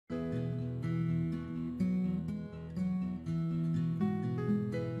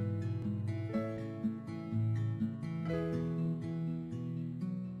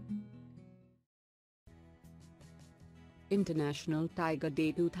International Tiger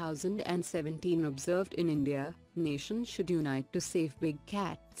Day 2017 observed in India, nation should unite to save big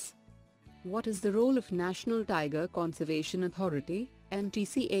cats. What is the role of National Tiger Conservation Authority,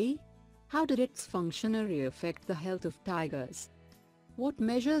 NTCA? How did its functionary affect the health of tigers? What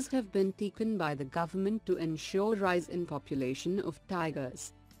measures have been taken by the government to ensure rise in population of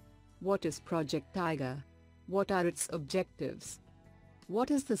tigers? What is Project Tiger? What are its objectives?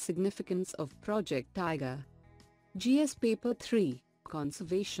 What is the significance of Project Tiger? GS Paper 3,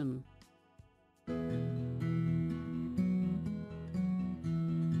 Conservation.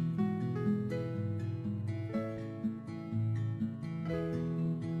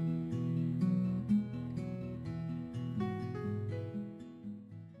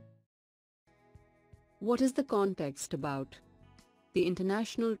 What is the context about? The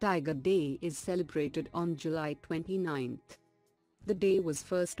International Tiger Day is celebrated on July 29th. The day was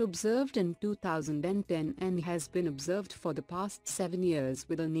first observed in 2010 and has been observed for the past 7 years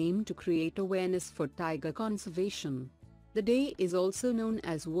with an aim to create awareness for tiger conservation. The day is also known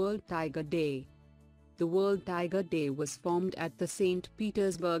as World Tiger Day. The World Tiger Day was formed at the St.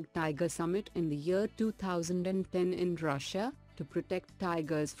 Petersburg Tiger Summit in the year 2010 in Russia, to protect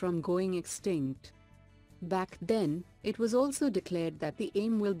tigers from going extinct. Back then, it was also declared that the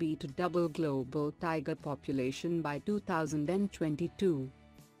aim will be to double global tiger population by 2022.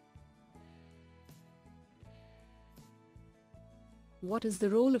 What is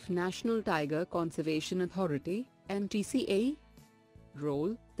the role of National Tiger Conservation Authority, NTCA?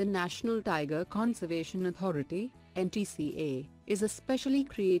 Role: the National Tiger Conservation Authority, NTCA, is a specially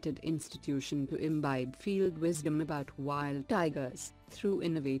created institution to imbibe field wisdom about wild tigers, through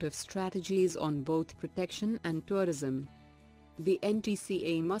innovative strategies on both protection and tourism. The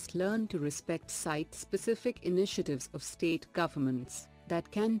NTCA must learn to respect site-specific initiatives of state governments,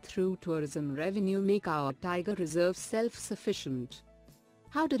 that can through tourism revenue make our tiger reserves self-sufficient.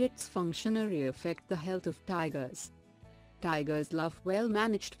 How did its functionary affect the health of tigers? Tigers love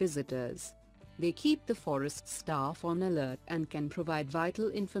well-managed visitors. They keep the forest staff on alert and can provide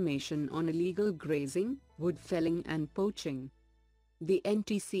vital information on illegal grazing, wood felling and poaching. The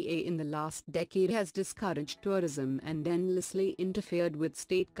NTCA in the last decade has discouraged tourism and endlessly interfered with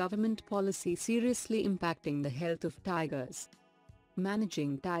state government policy, seriously impacting the health of tigers.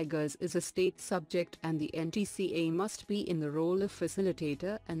 Managing tigers is a state subject and the NTCA must be in the role of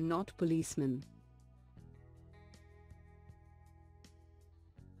facilitator and not policeman.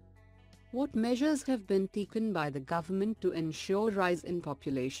 What measures have been taken by the government to ensure rise in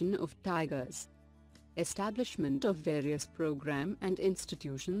population of tigers? Establishment of various program and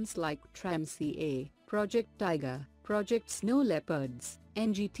institutions like NCERT, Project Tiger, Project Snow Leopards,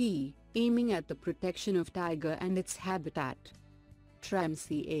 NGT, aiming at the protection of tiger and its habitat.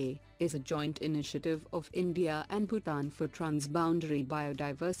 NCERT is a joint initiative of India and Bhutan for transboundary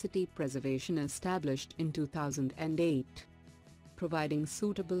biodiversity preservation established in 2008. Providing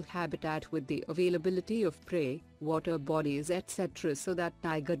suitable habitat with the availability of prey, water bodies etc. so that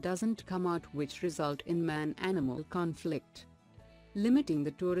tiger doesn't come out, which result in man-animal conflict. Limiting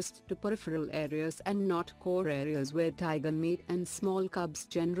the tourists to peripheral areas and not core areas where tiger mate and small cubs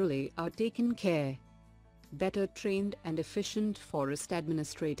generally are taken care. Better trained and efficient forest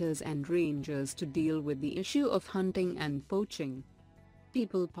administrators and rangers to deal with the issue of hunting and poaching.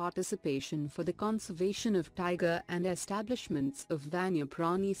 People participation for the conservation of tiger and establishments of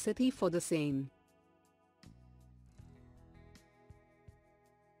Vanyapranhi City for the same.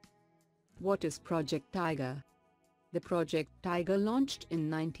 What is Project Tiger? The Project Tiger, launched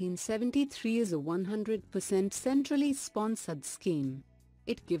in 1973, is a 100% centrally sponsored scheme.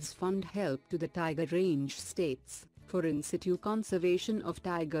 It gives fund help to the tiger range states, for in situ conservation of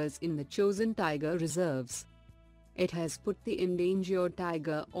tigers in the chosen tiger reserves. It has put the endangered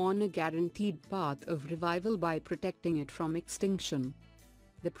tiger on a guaranteed path of revival by protecting it from extinction.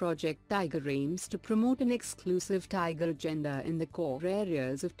 The Project Tiger aims to promote an exclusive tiger agenda in the core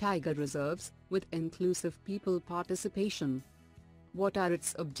areas of tiger reserves, with inclusive people participation. What are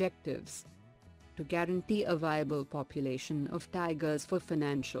its objectives? To guarantee a viable population of tigers for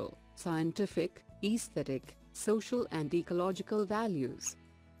financial, scientific, aesthetic, social and ecological values.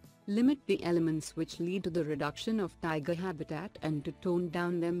 Limit the elements which lead to the reduction of tiger habitat and to tone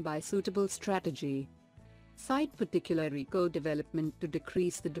down them by suitable strategy. Cite particular eco-development to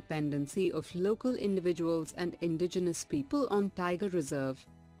decrease the dependency of local individuals and indigenous people on tiger reserve.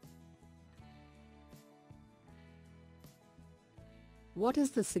 What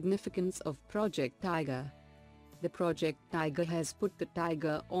is the significance of Project Tiger? The Project Tiger has put the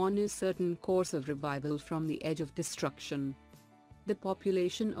tiger on a certain course of revival from the edge of destruction. The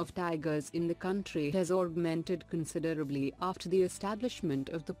population of tigers in the country has augmented considerably after the establishment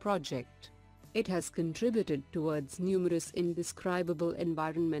of the project. It has contributed towards numerous indescribable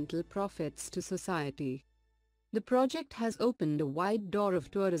environmental profits to society. The project has opened a wide door of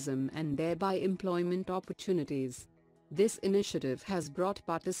tourism and thereby employment opportunities. This initiative has brought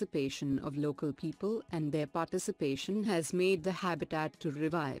participation of local people, and their participation has made the habitat to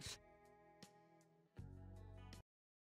revive.